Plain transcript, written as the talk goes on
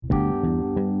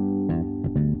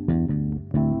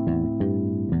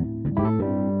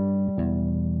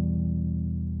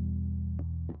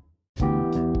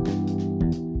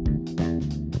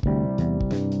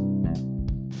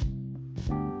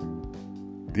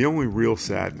The only real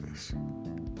sadness,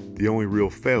 the only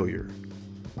real failure,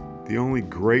 the only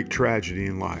great tragedy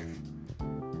in life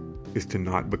is to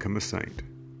not become a saint.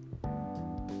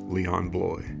 Leon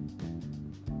Bloy.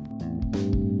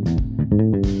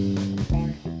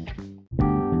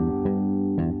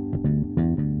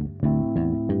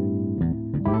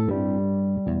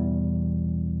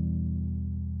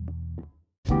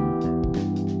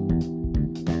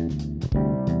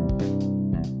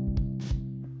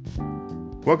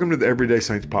 Welcome to the Everyday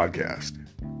Saints podcast,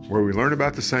 where we learn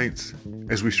about the saints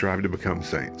as we strive to become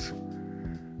saints.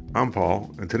 I'm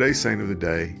Paul, and today's saint of the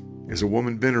day is a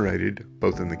woman venerated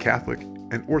both in the Catholic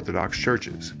and Orthodox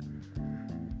churches.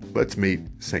 Let's meet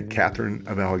St. Catherine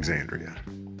of Alexandria.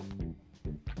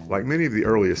 Like many of the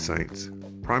earliest saints,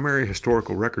 primary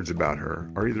historical records about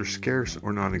her are either scarce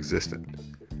or non-existent.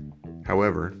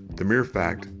 However, the mere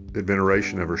fact that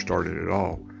veneration of her started at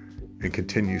all and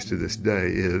continues to this day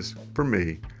is, for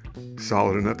me,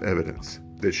 solid enough evidence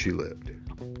that she lived.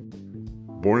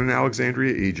 Born in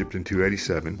Alexandria, Egypt in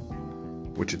 287,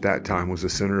 which at that time was a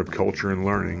center of culture and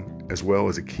learning as well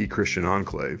as a key Christian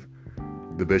enclave,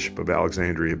 the Bishop of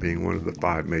Alexandria being one of the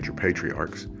 5 major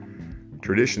patriarchs,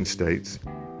 tradition states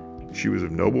she was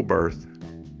of noble birth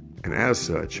and as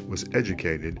such was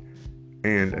educated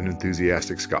and an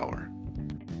enthusiastic scholar.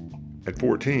 At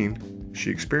 14, she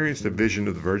experienced a vision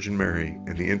of the Virgin Mary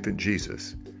and the infant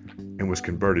Jesus and was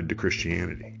converted to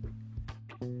Christianity.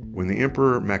 When the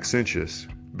Emperor Maxentius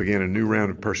began a new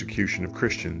round of persecution of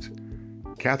Christians,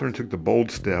 Catherine took the bold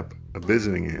step of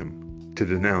visiting him to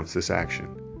denounce this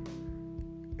action.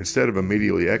 Instead of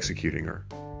immediately executing her,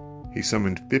 he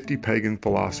summoned 50 pagan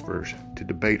philosophers to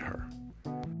debate her.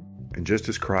 And just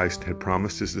as Christ had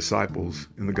promised his disciples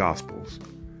in the Gospels,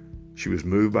 she was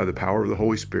moved by the power of the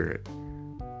Holy Spirit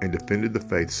and defended the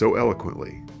faith so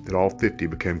eloquently that all 50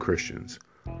 became Christians,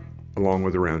 along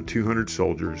with around 200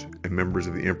 soldiers and members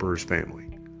of the emperor's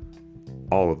family.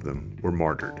 All of them were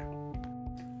martyred.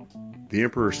 The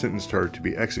emperor sentenced her to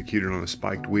be executed on a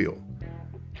spiked wheel,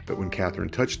 but when Catherine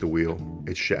touched the wheel,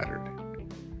 it shattered.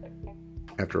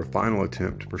 After a final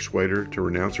attempt to persuade her to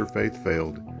renounce her faith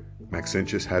failed,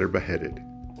 Maxentius had her beheaded.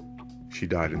 She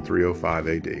died in 305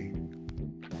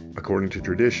 AD. According to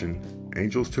tradition,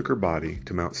 angels took her body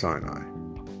to Mount Sinai.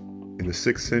 In the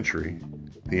 6th century,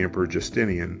 the Emperor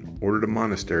Justinian ordered a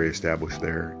monastery established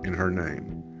there in her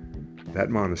name. That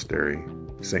monastery,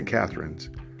 St. Catherine's,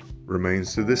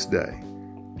 remains to this day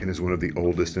and is one of the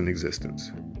oldest in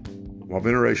existence. While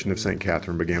veneration of St.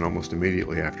 Catherine began almost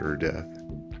immediately after her death,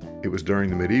 it was during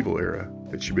the medieval era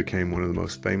that she became one of the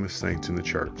most famous saints in the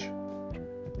church.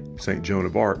 St. Joan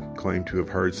of Arc claimed to have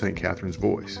heard St. Catherine's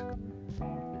voice,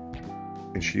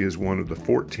 and she is one of the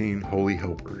 14 Holy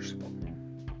Helpers,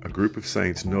 a group of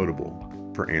saints notable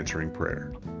for answering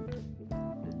prayer.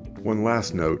 One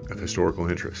last note of historical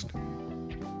interest.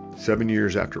 7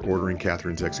 years after ordering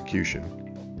Catherine's execution,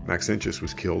 Maxentius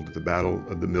was killed at the Battle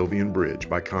of the Milvian Bridge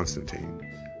by Constantine,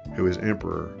 who as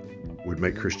emperor would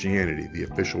make Christianity the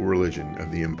official religion of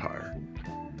the empire.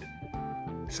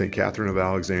 St. Catherine of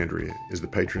Alexandria is the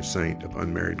patron saint of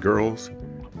unmarried girls,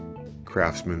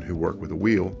 craftsmen who work with a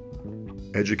wheel,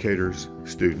 educators,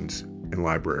 students, and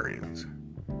librarians.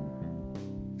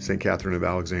 St. Catherine of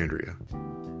Alexandria,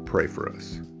 pray for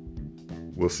us.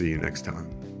 We'll see you next time.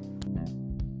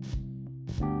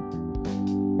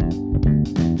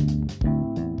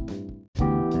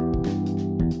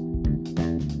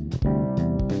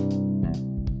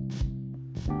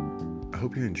 I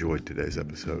hope you enjoyed today's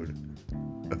episode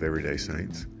of Everyday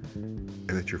Saints, and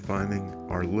that you're finding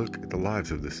our look at the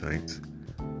lives of the saints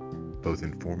both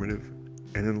informative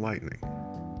and enlightening.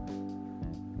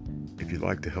 If you'd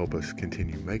like to help us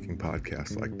continue making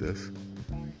podcasts like this,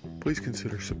 please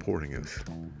consider supporting us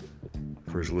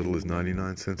for as little as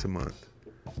 99 cents a month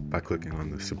by clicking on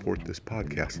the Support This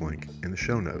Podcast link in the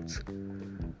show notes.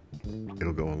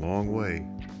 It'll go a long way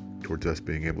towards us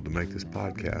being able to make this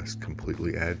podcast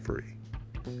completely ad-free.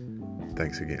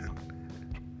 Thanks again.